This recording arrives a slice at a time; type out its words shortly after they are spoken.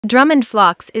Drummond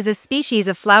Phlox is a species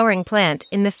of flowering plant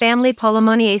in the family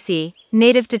Polemoniaceae,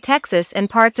 native to Texas and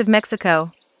parts of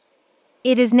Mexico.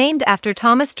 It is named after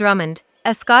Thomas Drummond,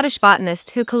 a Scottish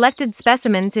botanist who collected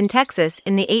specimens in Texas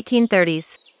in the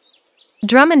 1830s.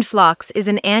 Drummond Phlox is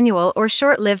an annual or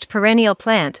short-lived perennial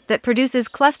plant that produces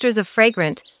clusters of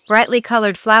fragrant, brightly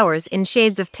colored flowers in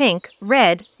shades of pink,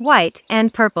 red, white,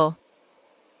 and purple.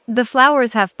 The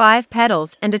flowers have 5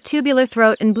 petals and a tubular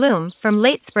throat and bloom from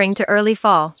late spring to early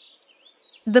fall.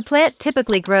 The plant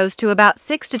typically grows to about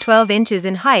 6 to 12 inches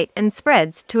in height and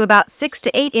spreads to about 6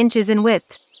 to 8 inches in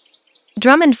width.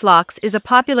 Drummond Phlox is a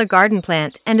popular garden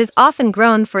plant and is often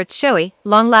grown for its showy,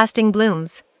 long-lasting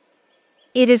blooms.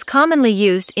 It is commonly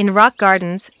used in rock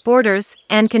gardens, borders,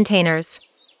 and containers.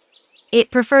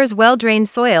 It prefers well-drained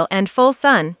soil and full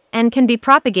sun, and can be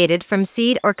propagated from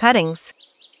seed or cuttings.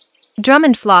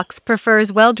 Drummond Phlox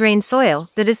prefers well-drained soil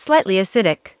that is slightly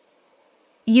acidic.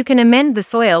 You can amend the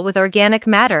soil with organic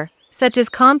matter, such as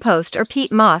compost or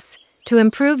peat moss, to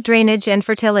improve drainage and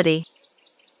fertility.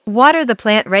 Water the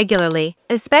plant regularly,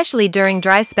 especially during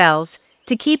dry spells,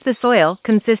 to keep the soil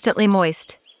consistently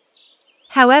moist.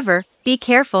 However, be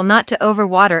careful not to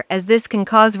overwater as this can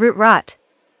cause root rot.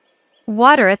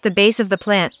 Water at the base of the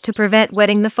plant to prevent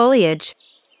wetting the foliage.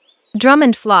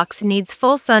 Drummond Phlox needs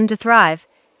full sun to thrive,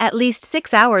 at least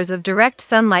 6 hours of direct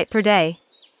sunlight per day.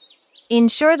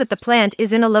 Ensure that the plant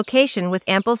is in a location with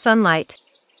ample sunlight.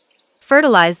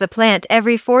 Fertilize the plant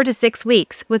every 4 to 6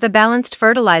 weeks with a balanced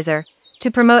fertilizer to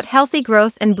promote healthy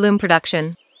growth and bloom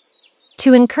production.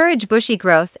 To encourage bushy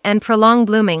growth and prolong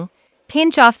blooming,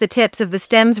 pinch off the tips of the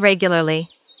stems regularly.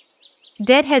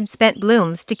 Deadhead spent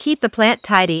blooms to keep the plant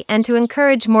tidy and to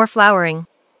encourage more flowering.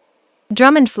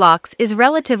 Drummond Phlox is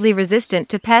relatively resistant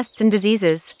to pests and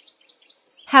diseases.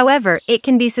 However, it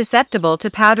can be susceptible to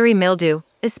powdery mildew,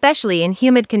 especially in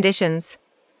humid conditions.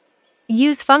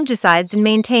 Use fungicides and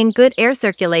maintain good air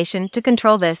circulation to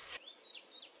control this.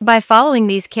 By following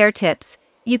these care tips,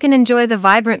 you can enjoy the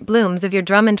vibrant blooms of your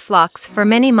Drummond Phlox for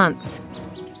many months.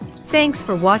 Thanks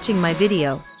for watching my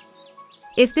video.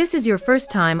 If this is your first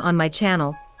time on my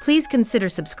channel, please consider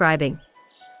subscribing.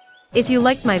 If you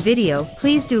liked my video,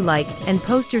 please do like and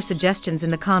post your suggestions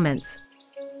in the comments.